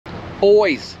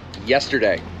Boys,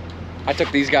 yesterday, I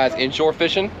took these guys inshore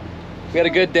fishing. We had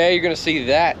a good day. You're gonna see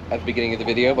that at the beginning of the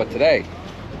video, but today,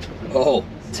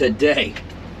 today,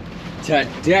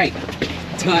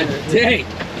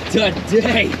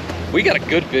 we got a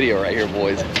good video right here,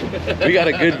 boys. We got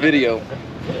a good video.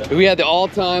 We had the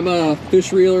all-time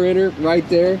fish reeler in her right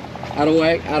there. Out of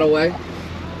way.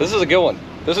 This is a good one.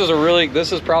 This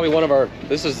is probably one of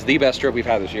this is the best trip we've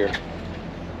had this year.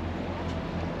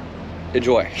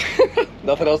 Enjoy.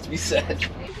 Nothing else to be said.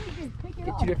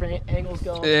 Get 2 different angles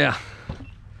going. Yeah.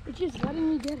 It's just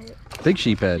letting me get it. Big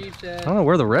sheephead. I don't know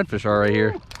where the redfish are right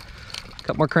here.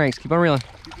 Couple more cranks. Keep on reeling.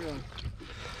 Keep reeling.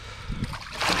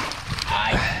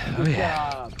 Oh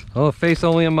yeah. Oh, a face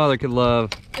only a mother could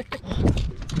love.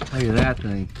 Look at that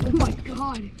thing. Oh my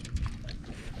god.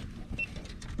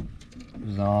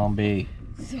 Zombie.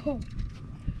 So.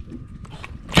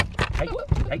 Hey.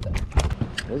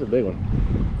 That's a big one.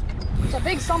 It's a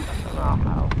big something. I don't know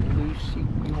how loose you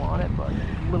want it, but a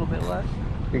little bit less.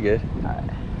 You're good. Alright.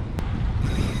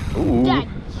 Ooh. Dad,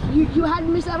 you had to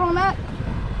miss out on that?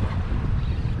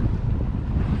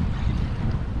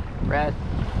 Red.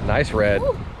 Nice red.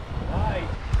 Ooh. Nice.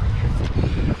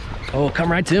 Oh,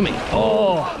 come right to me.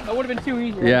 Oh. That would have been too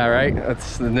easy. Yeah, right?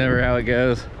 That's never how it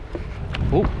goes.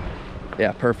 Oh.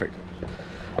 Yeah, perfect.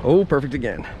 Oh, perfect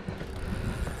again.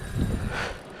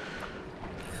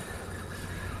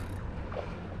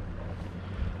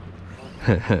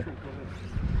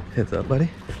 Heads up, buddy.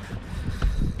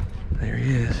 There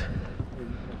he is.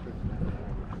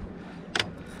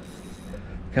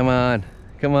 Come on.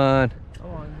 Come on.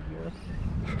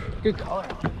 Good color.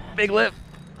 Big lift.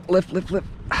 Lift.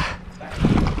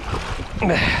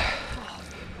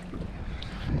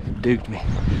 Duked me.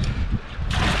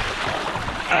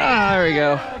 Ah, there we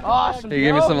go. Awesome. Can you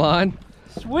give me some line?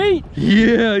 Sweet.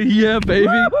 Yeah, baby.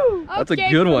 That's Okay,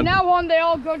 a good one. From now on, they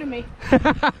all go to me.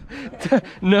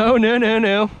 No.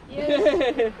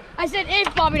 Yes. I said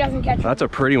if Bobby doesn't catch it. That's a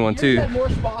pretty one too. Yours had more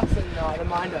spots than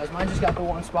mine does. Mine just got the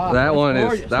one spot. That It's one is.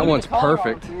 gorgeous. That Look one's at the color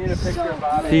perfect. on it. You need a picture of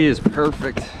Bobby. He is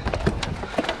perfect.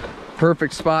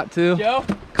 Perfect spot too. Joe.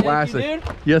 Classic. Thank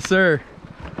you, dude. Yes, sir.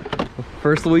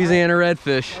 First Louisiana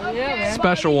redfish. Okay, man.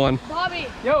 Special one. Bobby,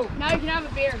 Yo. now you can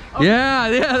have a beer. Yeah,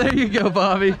 there you go,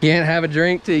 Bobby. Can't have a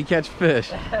drink till you catch fish.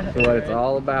 That's what it's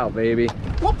all about, baby.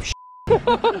 Whoops.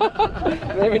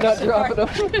 Maybe not dropping them.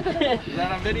 Is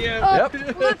that on video? Yep.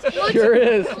 Sure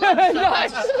is.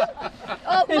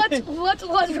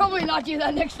 Let's probably not do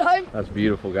that next time. That's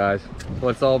beautiful, guys. That's what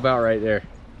it's all about right there.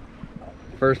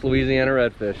 First Louisiana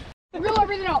redfish. Reel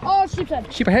everything out. Oh, sheep's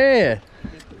head. Sheep ahead.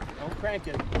 Don't crank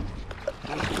it.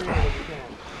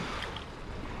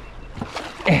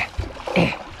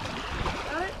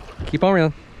 Keep on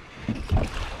reeling.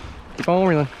 Keep on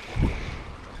reeling.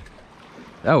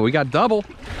 Oh, we got double.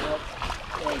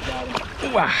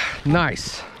 Wow,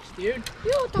 nice. Dude.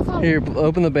 Here,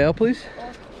 open the bail, please.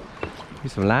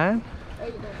 Use some line.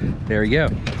 There we go.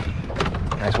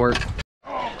 Nice work.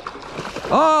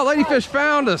 Oh, ladyfish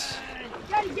found us.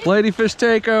 Ladyfish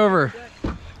takeover.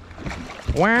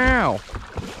 Wow.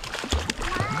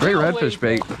 Great redfish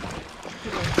bait.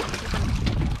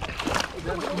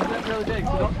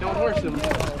 Don't horse him.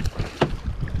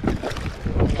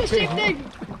 Same thing.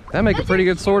 That make a pretty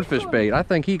good swordfish bait. I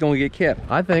think he's gonna get kept.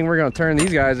 I think we're gonna turn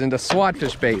these guys into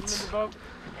swordfish baits.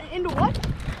 Into what?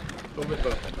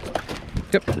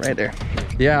 Yep, right there.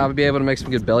 Yeah, I'll be able to make some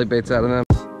good belly baits out of them.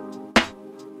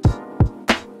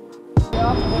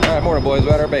 All right, morning boys,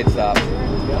 we're at our bait stop.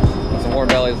 Got some more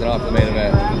bellies and off the main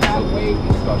event.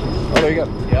 Oh, there you go.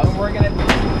 Yeah, I'm working it.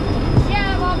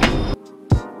 Yeah, Bobby.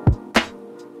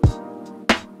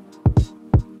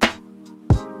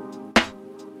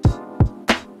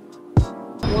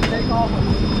 We'll take off.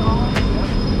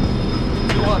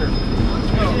 200.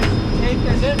 Take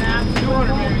this snap,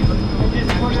 200 maybe, and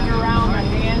just put it around the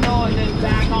handle and then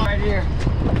back on right here.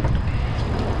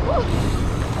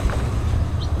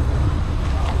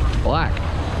 Black.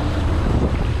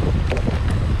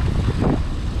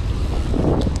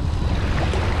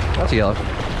 That's yellow.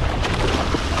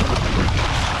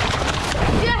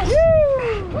 Yes.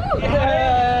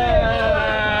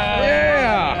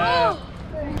 Yeah.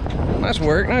 Nice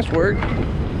work, nice work.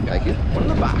 Gotta get one in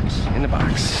the box. In the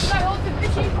box. Can I hold the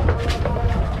fishy?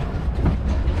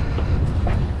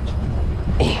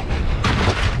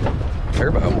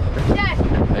 Turbo. Dad.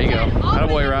 There you go. Dad, up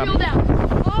Attaboy, and then Rob. reel down.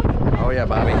 Up, Oh yeah,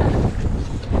 Bobby.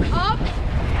 up,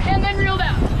 and then reel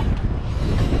down.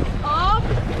 Up,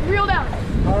 reel down.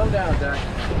 Calm down, Zach.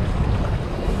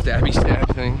 Stabby stab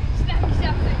thing. Stabby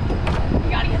stab thing. You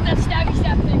gotta get that stabby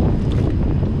stab thing.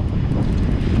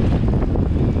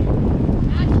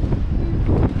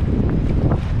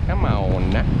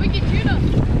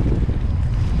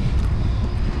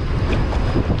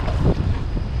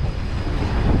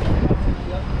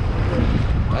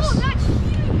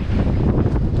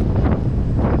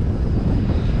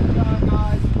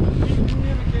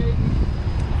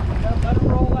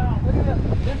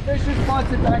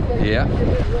 Yeah.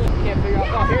 Can't figure out.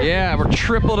 Oh, here. Yeah, we're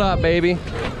tripled up, baby.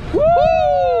 Woo!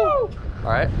 All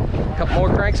right, a couple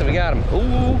more cranks and we got him.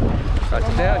 Ooh, write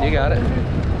it down. You got it.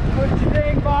 What you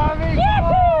think, Bobby?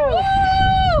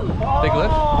 Big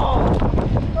lift.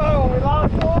 Oh, we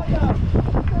lost one.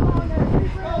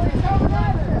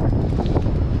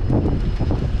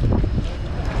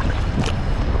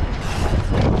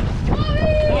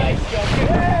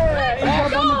 He's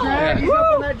up on the drag. He's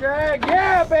up on that drag.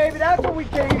 Yeah, baby, that's what we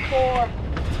came for.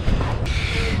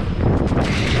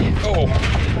 Oh.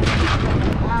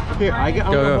 Here, I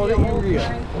got. Go, Hold it, you reel.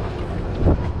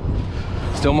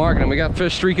 Still marking him. We got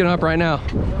fish streaking up right now.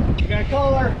 You got a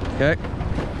color. Okay.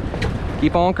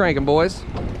 Keep on cranking, boys.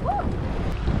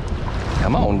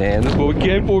 Come on, Dan. This is what we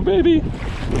came for, baby.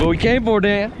 This is what we came for,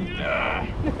 Dan.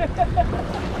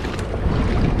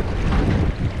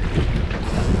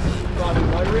 Bobby,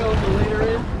 what reel is the leader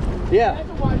in? Yeah.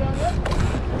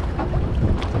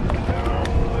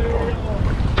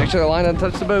 Make sure the line doesn't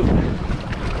touch the boat.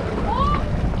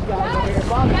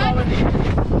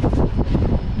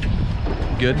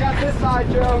 Good. I got this side,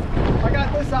 Joe. I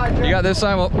got this side, Joe. You got this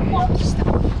side? Well.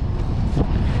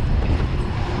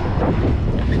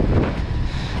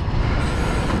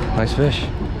 Nice fish.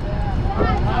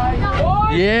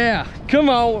 Yeah. Come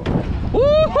on.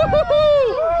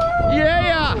 Woo-hoo-hoo-hoo!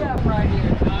 Yeah. Right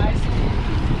here, nice.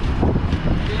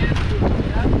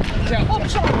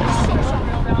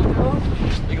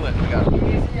 You can let me go.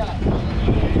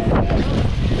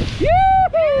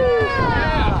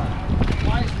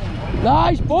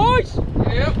 Nice, boys.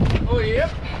 Yep. Oh,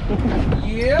 yep.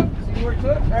 Yep. See where it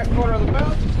took? Back quarter of the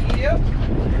boat. Yep.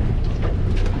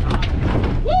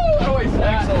 Woo! Always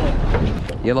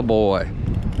excellent. Yellow boy.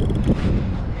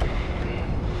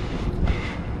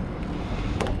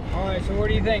 All right. So, what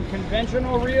do you think?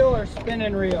 Conventional reel or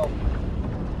spinning reel?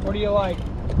 What do you like?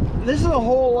 This is a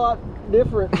whole lot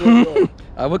different than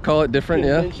I would call it different,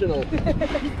 yeah. conventional. Some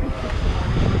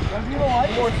people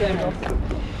like more single.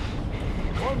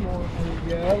 One more.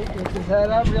 There you go. Lift his head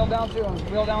up. Reel down to him.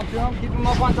 Reel down to him. Keep him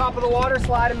up on top of the water.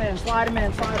 Slide him in. Slide him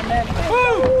in. Slide him in.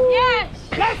 Woo! Yes!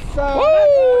 Yes!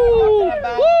 Woo!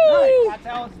 Nice. Woo! That's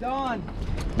how it's done.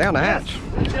 Down the hatch.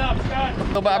 Good job, Scott.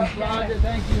 Hello, Bob. Roger,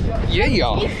 thank you. Yeah,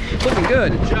 y'all. Looking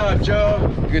good. Good job, Joe.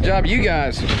 Good job, you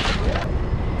guys.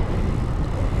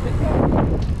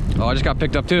 Oh, I just got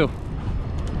picked up too.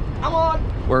 I'm on.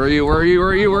 Where are you? Where are you? Where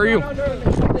are you? Where are you?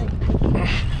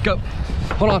 Go.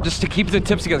 Hold on, just to keep the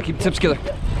tips together. Keep the tips together.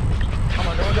 Come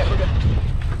on, we're good.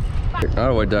 Out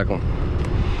of the way, Declan.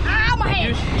 Ow, my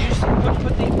You hand! just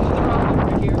put the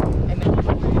rod over here, and then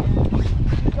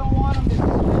you don't want them to.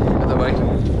 Out the way.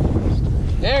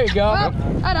 There you go. Oh,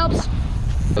 that helps.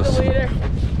 The leader.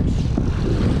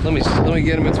 Let me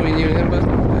get him between you and him, bud.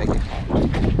 Thank you.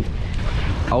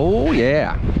 Oh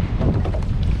yeah.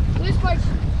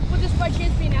 Would this by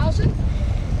chance be an Allison?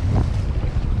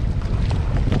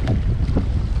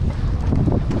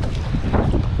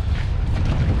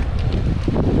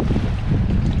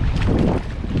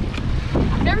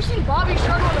 I've never seen Bobby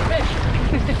struggle with a fish.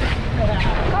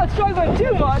 Not struggling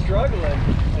too much. Struggling. I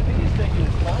think he's thinking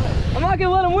it's fine. I'm not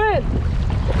gonna let him win.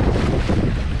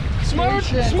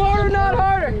 Smarter, not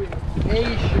harder.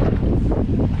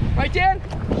 Right, Dan?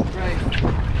 Right.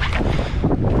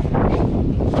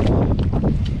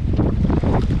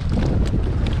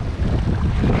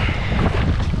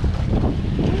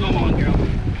 Come on, girl.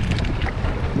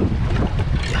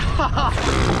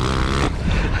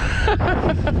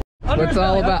 What's it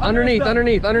all about? Underneath.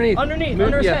 Underneath, under his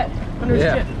Yeah. head. Under his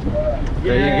Yeah. chin.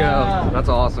 There you Yeah. go. That's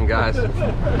awesome, guys. All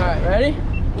right, ready?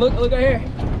 Look right here.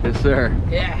 Yes, sir.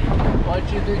 Yeah. 1,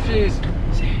 2, 3, cheese.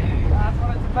 That's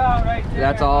what it's about right there.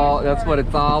 That's all. That's what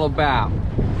it's all about.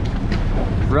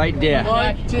 Right there.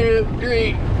 1, 2,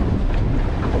 3.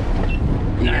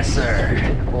 Yes, sir.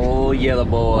 Oh, yellow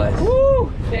boys.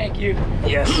 Woo! Thank you.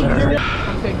 Yes, sir.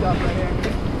 I'm picked up right here.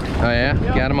 Oh yeah,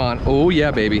 got him on. Oh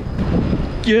yeah, baby.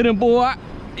 Get him, boy.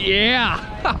 Yeah.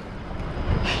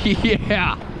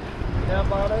 Yeah. Yeah,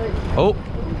 buddy. Oh.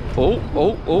 Oh.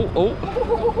 Oh. Oh. Oh.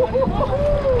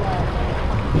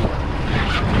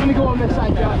 Let me go on this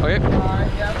side, John. Okay. All right,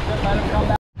 yep, just let him come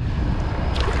back.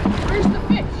 Where's the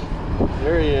fish?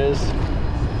 There he is.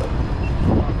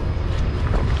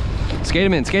 Skate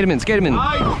him in. Skate him in. Skate him in.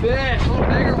 Nice fish. A little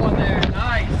bigger one there.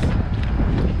 Nice.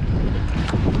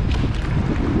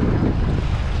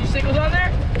 See sickles on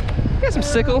there? Got some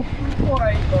sickle.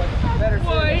 Quite, but better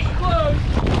fish. Close.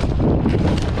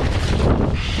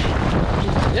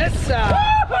 Yes, sir.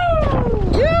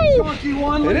 Woo! Chunky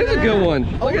one. It is a good one.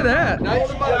 Look at that. Nice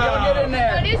job. Get in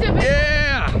there. That is a fish.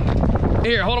 Yeah.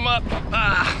 Here, hold them up.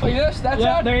 Ah. Like this, that's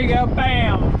Yeah, it? there you go.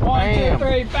 Bam. One, Bam. 2,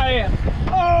 3, bam.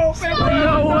 Oh, big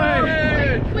No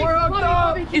way. We're hooked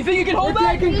up. You think you can hold We're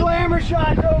that? taking glamour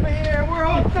shots over here. We're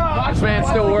hooked up. This man's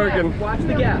still working. Watch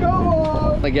the gap. Go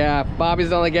on. The gap.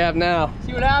 Bobby's on the gap now.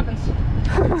 See what happens.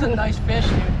 It's a nice fish,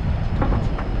 dude.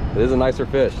 It is a nicer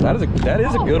fish. That is a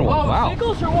good one. Oh, Wow.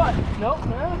 Sinkles or what? Nope.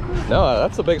 No,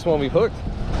 that's the biggest one we've hooked.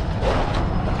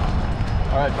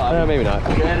 All right, Bobby. Maybe not.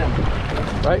 Get him.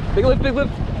 Right? Big lift, big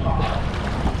lift.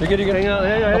 You're good, you're good. Hang on,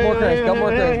 hang on. Couple more cranks, couple more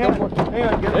cranks, couple more. Hang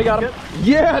on, There you got him.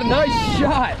 Yeah, nice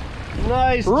shot.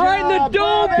 Nice Right in the job,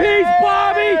 dome Bobby. piece,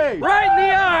 Bobby. Right in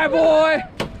the eye, boy.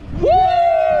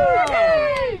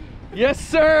 Woo! Yes,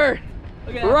 sir.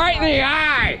 Right in the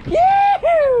eye.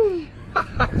 Woo!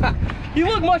 You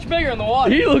look much bigger in the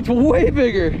water. He looked way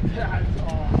bigger.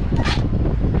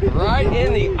 Right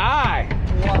in the eye.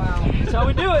 Wow. That's how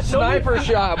we do it. Sniper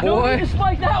shot, No boy. need to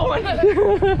spike that one.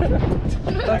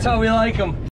 That's how we like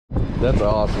them. That's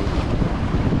awesome.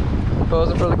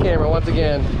 Posing for the camera once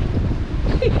again.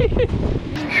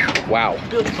 Wow.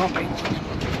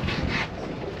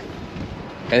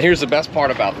 And here's the best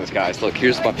part about this, guys. Look,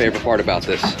 here's my favorite part about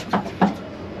this.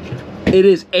 It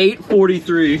is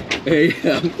 8:43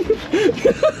 a.m.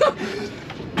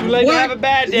 Too late to have a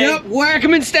bad day. Yep, whack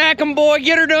 'em and stack 'em, boy.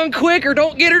 Get her done quick or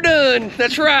don't get her done.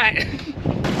 That's right.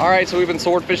 All right, so we've been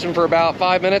sword fishing for about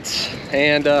 5 minutes,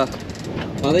 and I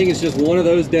think it's just one of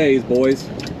those days, boys.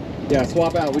 Yeah,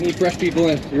 swap out. We need fresh people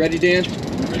in. You ready, Dan?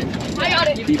 I got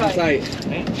it. Keep it tight.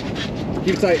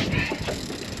 Keep it tight.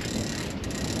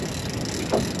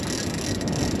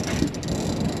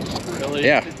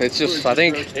 Yeah, it's just, I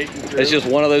think it's just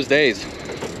one of those days.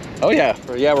 Oh yeah,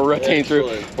 yeah, we're rotating through.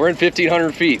 We're in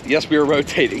 1,500 feet. Yes, we are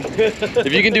rotating.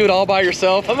 If you can do it all by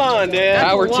yourself, Come on, Dan.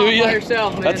 hour to you, by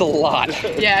yourself, man. that's a lot.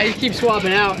 Yeah, you keep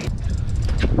swapping out.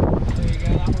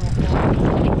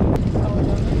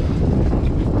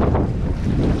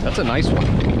 That's a nice one.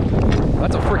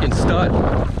 That's a freaking stud.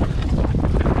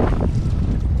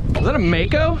 Is that a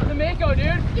Mako? The Mako,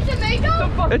 dude. It's a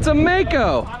mango? It's a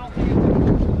Mako.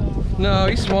 No,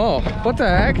 he's small. What the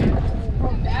heck?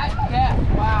 From that cat.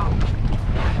 Wow.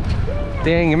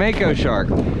 Dang, a Mako shark.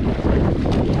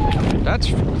 That's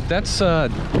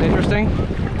interesting.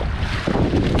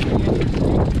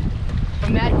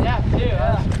 From that depth, too.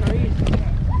 That's crazy.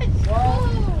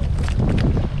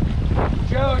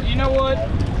 Joe, you know what?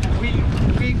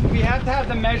 We have to have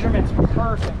the measurements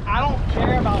perfect. I don't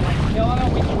care about like killing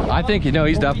him. We can I think, you know,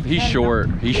 he's short.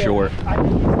 He's short. I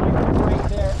think he's like right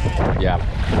there at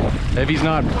Yeah. If he's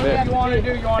not what do you want to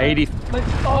do? You want 80.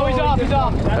 Oh, he's off. He's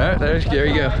off. There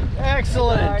you go.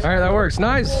 Excellent. All right, that works.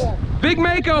 Nice. Big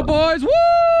Mako, boys. Woo!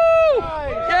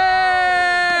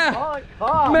 Yeah!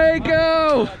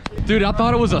 Mako! Dude, I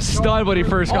thought it was a stud when he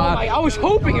first got. I was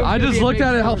hoping it was I gonna just be a looked big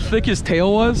at it, how thick his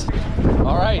tail was.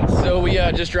 All right, so we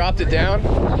just dropped it down,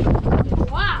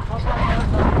 Wow.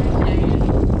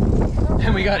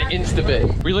 and we got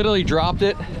insta-bait. We literally dropped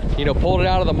it, you know, pulled it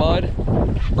out of the mud,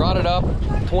 brought it up,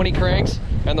 20 cranks,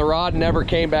 and the rod never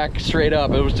came back straight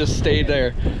up. It was just stayed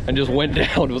there and just went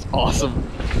down. It was awesome.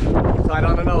 Tied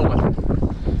on another one.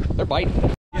 They're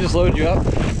biting. He just loaded you up.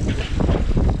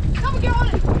 Come on, get on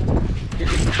it.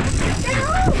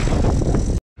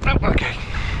 Oh, okay.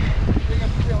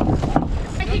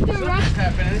 I take the rush.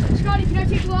 Scotty, can I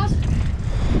take the loss?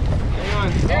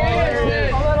 There he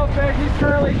is. A little fish. He's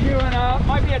currently chewing up.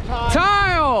 Might be a tie.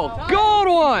 Tile! Gold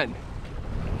one!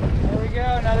 There we go.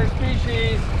 Another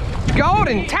species.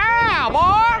 Golden tile,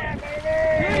 boy!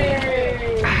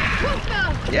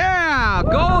 Yeah,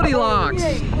 Goldilocks!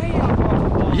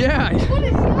 Yeah, What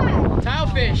is that? Tile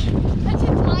fish. That's a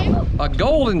tile? a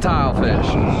golden tile fish.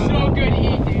 So good to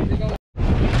eat, dude.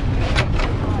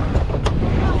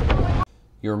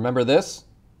 You remember this?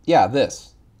 Yeah,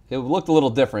 this. It looked a little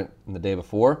different than the day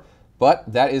before,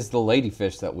 but that is the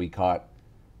ladyfish that we caught.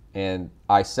 And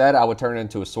I said I would turn it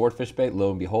into a swordfish bait.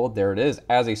 Lo and behold, there it is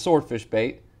as a swordfish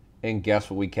bait. And guess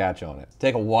what we catch on it?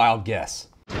 Take a wild guess.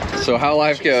 So how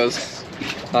life goes,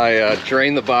 I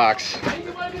drain the box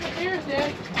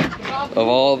of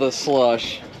all the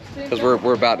slush because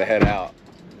we're about to head out.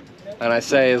 And I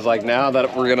say is like, now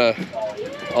that we're gonna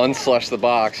unslush the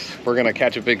box, we're gonna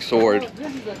catch a big sword.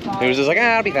 He was just like,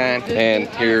 ah, I'll be fine. And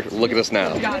here, look at us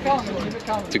now.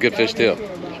 It's a good fish too.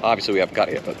 Obviously we haven't caught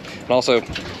it yet, but and also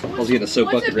I was getting a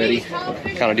soap bucket ready,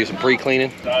 kind of do some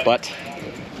pre-cleaning, but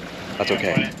that's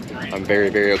okay. I'm very,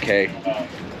 very okay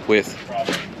with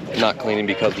not cleaning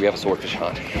because we have a swordfish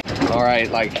hunt. All right,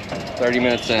 like 30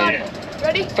 minutes in.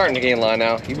 Ready? Starting to gain line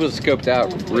now. He was scoped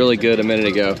out really good a minute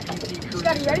ago,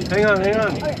 Scotty, ready? Hang on, hang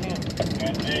on.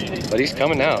 but he's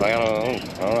coming now. I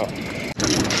don't know.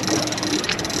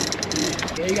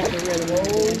 Yeah, you got the rhythm.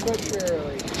 But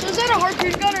surely. So is that a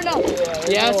harpoon gun or no?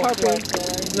 Yeah, it's harpoon.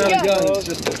 It's not a gun, it's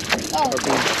just a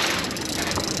harpoon.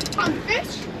 On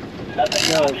fish? No,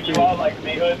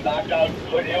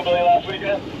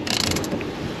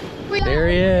 Wait, There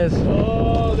he is.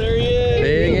 Oh, there he is.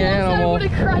 Big I animal. would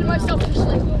have cried myself to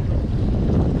sleep.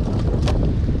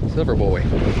 Silver boy.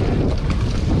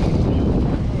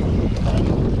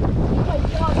 Oh my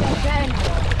god, that bend.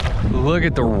 Look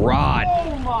at the rod.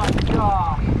 Oh my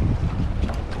god.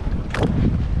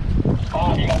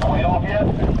 Oh, you got the weight off yet?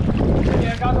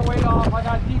 Yeah, I got the weight off. I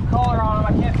got deep collar on him.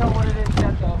 I can't tell what it is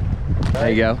yet though. There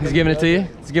you go. He's giving it to you.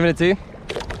 He's giving it to you.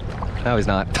 No, he's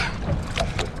not.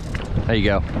 There you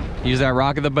go. Use that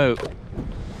rock of the boat.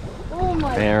 Oh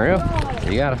my There we go. god.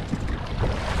 You got him.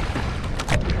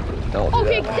 Don't do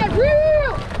Okay, that. get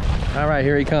real. All right,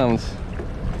 here he comes.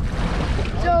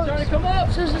 So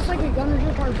it's just like a gun or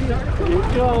just harpoon. Here he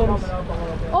comes.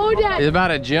 Oh, He's Dad. about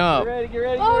to jump. Get ready, get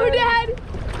ready. Oh, Dad.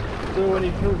 So when he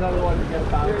comes out of the water, get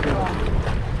about it.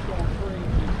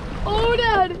 Oh,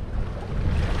 Dad.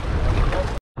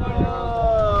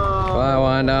 Fly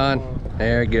one on.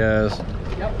 There it goes.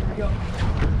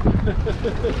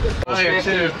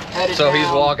 So he's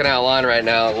walking out line right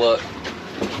now. Look.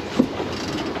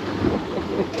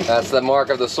 That's the mark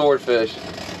of the swordfish.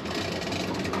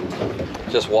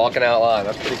 Just walking out line.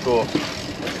 That's pretty cool.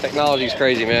 Technology's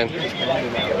crazy, man.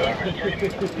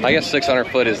 I guess 600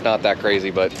 foot is not that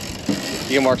crazy, but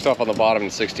you can mark stuff on the bottom in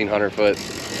 1600 foot.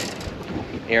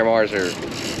 AMRs are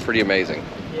pretty amazing.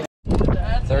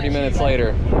 30 minutes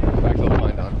later, back to the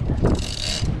line down.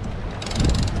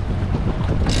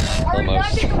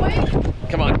 Almost.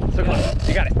 Come on, so close.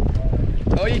 You got it.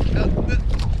 Oh, you got it.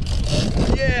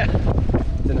 Yeah.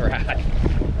 It's in the rod.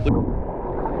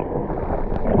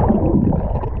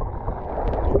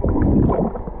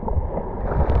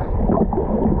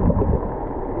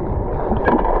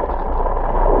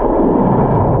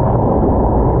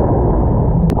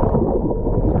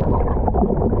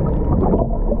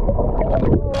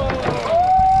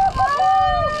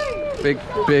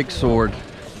 Big sword.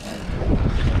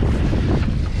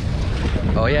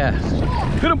 Oh yeah.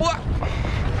 Hit him, boy.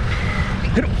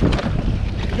 Hit him.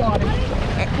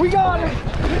 We got him.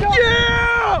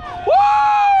 Yeah! Woo!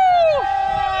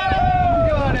 We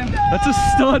got him. That's a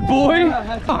stud, boy.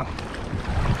 What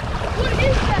is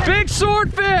that? Big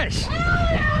swordfish. My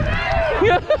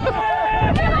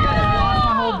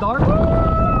whole dart.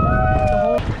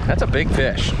 That's a big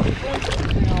fish. So can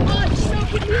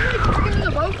you like bring him to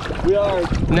the boat? We are.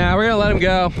 Now we're gonna let him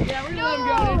go. Yeah, we're gonna let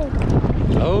him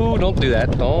go. Oh, don't do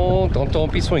that.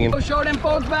 Don't be swinging. Go show them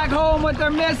folks back home what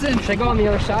they're missing. Should I go on the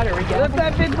other side or we get Lift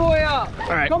that big boy up. All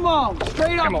right. Come on.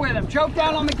 Straight up with him. Choke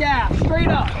down on the gas. Straight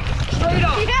up. Straight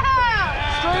up.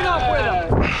 Yeah! Straight up with him.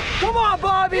 Come on,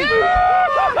 Bobby.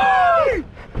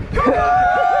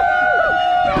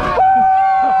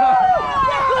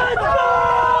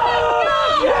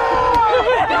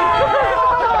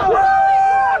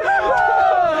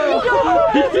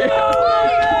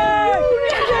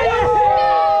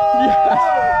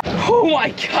 Oh my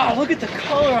god, look at the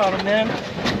color on him, man.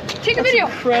 Take a video.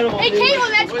 Incredible. Hey, dude.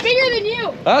 Caitlin, that's bigger than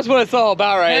you. That's what it's all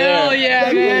about right Hell there.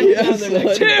 yeah, man.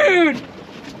 Dude.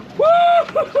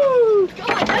 Woo!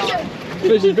 God, that's a...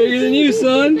 Fish is bigger than you,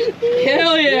 son.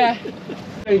 Hell yeah.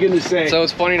 I'm gonna say. So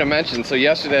it's funny to mention, so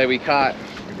yesterday we caught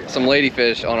some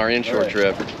ladyfish on our inshore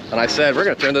trip, and I said we're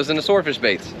gonna turn those into swordfish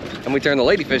baits. And we turned the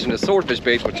ladyfish into swordfish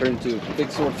baits, which turned into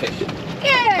big swordfish.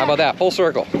 Yeah. How about that? Full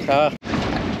circle.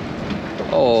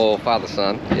 Oh, father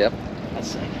son. Yep.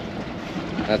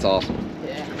 That's awesome.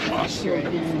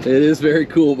 It is very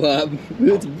cool, Bob.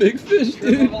 It's a big fish,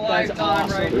 dude. That's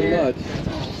awesome. Right Pretty here. much.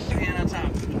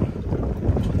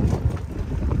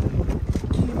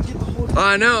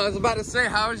 I know. I was about to say,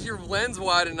 how is your lens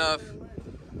wide enough?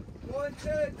 1, 2,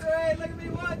 3. Look at me.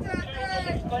 1, 2, 3.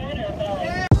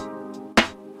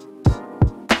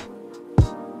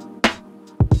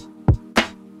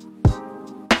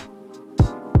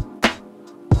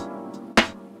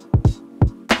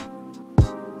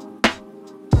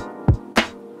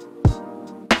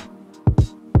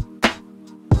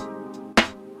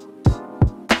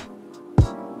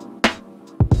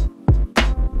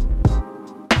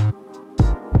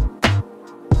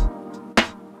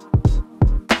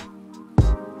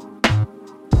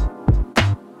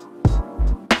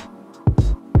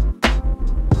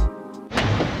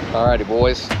 Alrighty,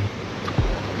 boys.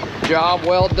 Job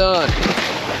well done.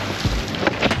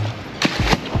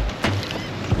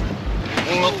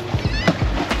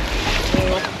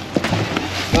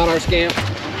 Got our scamp.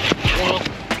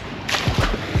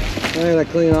 I gotta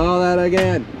clean all that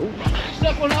again. Ooh.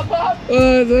 Step one up, Bob.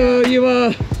 You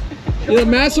the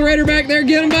macerator back there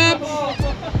getting Bob?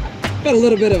 Got a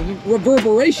little bit of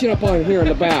reverberation up on here in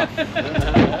the back.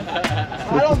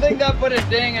 I don't think that put a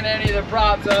ding in any of the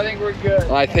props, so I think we're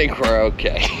good. I think we're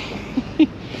okay.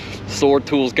 Sword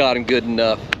tools got him good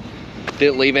enough.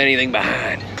 Didn't leave anything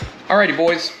behind. Alrighty,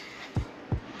 boys.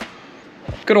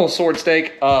 Good old sword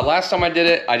steak. Last time I did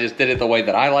it, I just did it the way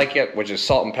that I like it, which is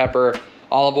salt and pepper,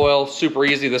 olive oil, super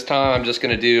easy. This time I'm just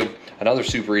gonna do another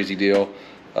super easy deal,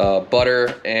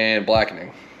 butter and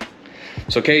blackening.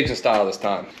 So Cajun style this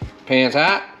time. Pan's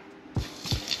hot.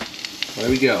 There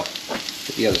we go.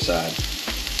 Hit the other side.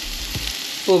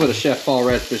 A little bit of Chef Paul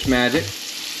Redfish magic.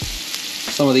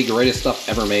 Some of the greatest stuff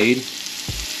ever made.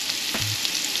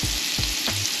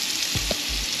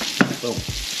 Boom.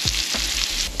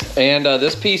 And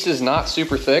this piece is not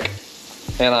super thick,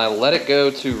 and I let it go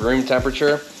to room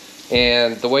temperature.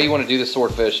 And the way you want to do the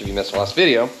swordfish, if you missed the last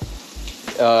video,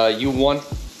 you want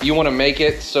to make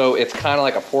it so it's kind of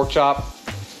like a pork chop.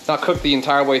 Not cooked the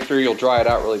entire way through. You'll dry it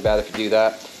out really bad if you do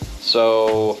that.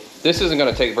 So this isn't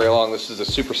going to take very long. This is a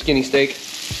super skinny steak.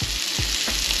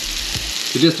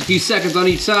 So just a few seconds on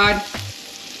each side.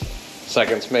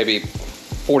 Seconds, maybe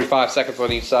 45 seconds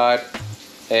on each side,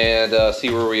 and see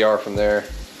where we are from there.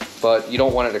 But you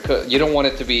don't want it to cook. You don't want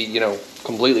it to be, you know,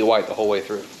 completely white the whole way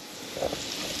through.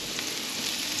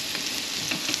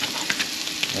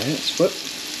 All right, let's flip.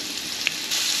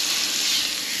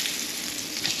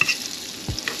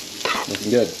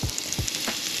 Looking good.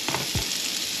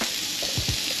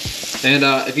 And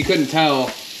if you couldn't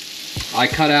tell, I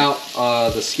cut out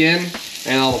the skin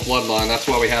and all the bloodline. That's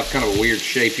why we have kind of a weird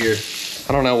shape here.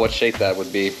 I don't know what shape that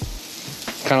would be.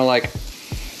 Kind of like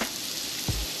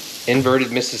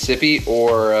inverted Mississippi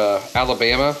or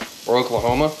Alabama or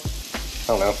Oklahoma. I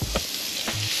don't know.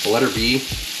 The letter B.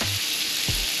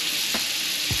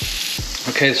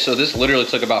 Okay, so this literally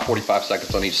took about 45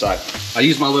 seconds on each side. I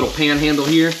used my little pan handle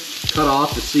here, cut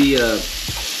off to see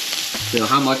you know,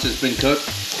 how much it's been cooked.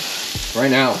 Right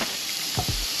now,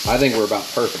 I think we're about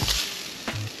perfect.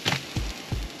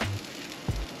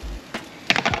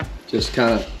 Just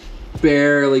kind of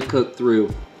barely cooked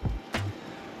through.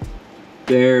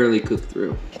 Barely cooked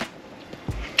through.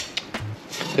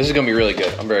 This is gonna be really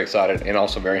good. I'm very excited and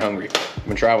also very hungry. I've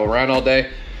been traveling around all day,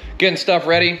 getting stuff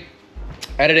ready,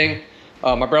 editing.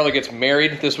 My brother gets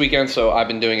married this weekend, so I've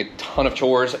been doing a ton of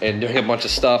chores and doing a bunch of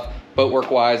stuff, boat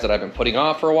work wise, that I've been putting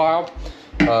off for a while.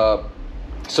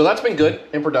 So that's been good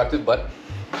and productive, but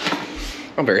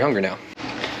I'm very hungry now.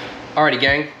 Alrighty,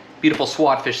 gang, beautiful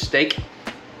swordfish steak.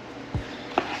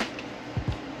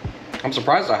 I'm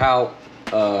surprised at how,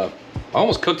 I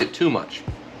almost cooked it too much,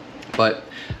 but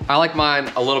I like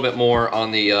mine a little bit more on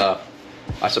the,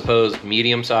 I suppose,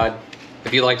 medium side.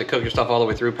 If you like to cook your stuff all the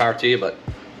way through, power to you, but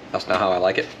that's not how I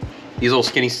like it. These little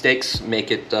skinny steaks make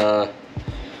it, I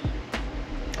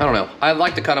don't know. I'd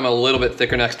like to cut them a little bit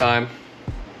thicker next time,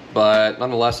 but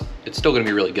nonetheless, it's still gonna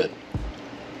be really good.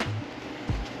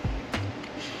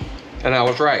 And I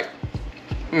was right.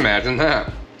 Imagine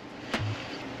that.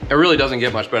 It really doesn't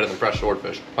get much better than fresh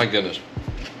swordfish, my goodness.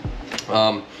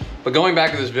 But going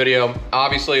back to this video,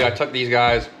 obviously I took these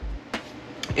guys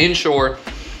inshore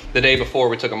the day before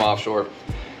we took them offshore.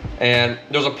 And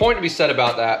there's a point to be said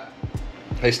about that.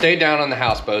 They stayed down on the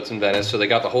houseboats in Venice, so they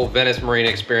got the whole Venice marina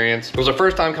experience. It was their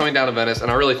first time coming down to Venice,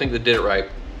 and I really think they did it right.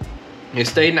 They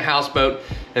stayed in a houseboat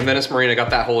in Venice Marina,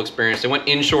 got that whole experience. They went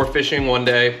inshore fishing one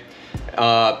day,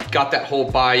 got that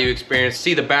whole bayou experience,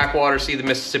 see the backwater, see the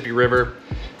Mississippi River,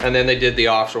 and then they did the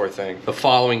offshore thing the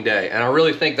following day. And I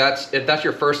really think if that's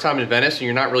your first time in Venice and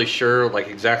you're not really sure like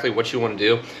exactly what you want to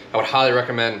do, I would highly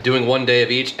recommend doing one day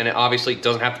of each. And it obviously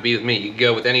doesn't have to be with me. You can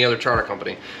go with any other charter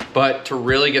company. But to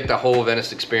really get the whole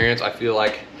Venice experience, I feel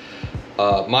like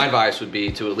my advice would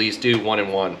be to at least do 1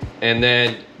 and 1. And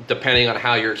then depending on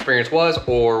how your experience was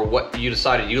or what you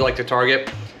decided you like to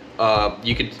target,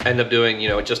 you could end up doing, you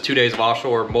know, just 2 days of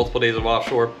offshore, multiple days of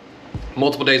offshore,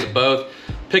 multiple days of both.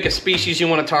 Pick a species you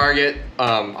want to target.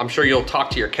 I'm sure you'll talk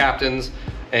to your captains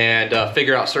and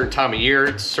figure out certain time of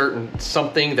year, certain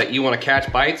something that you want to catch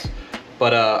bites.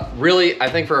 But really, I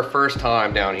think for a first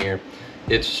time down here,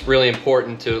 it's really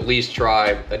important to at least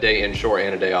try a day inshore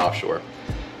and a day offshore.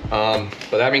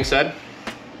 But that being said,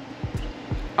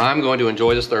 I'm going to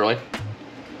enjoy this thoroughly.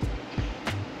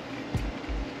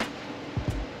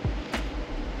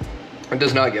 It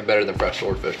does not get better than fresh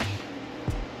swordfish.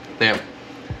 Damn.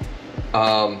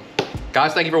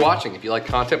 Guys, thank you for watching. If you like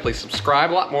content, please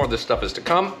subscribe. A lot more of this stuff is to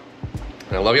come.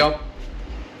 And I love y'all.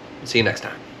 See you next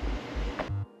time.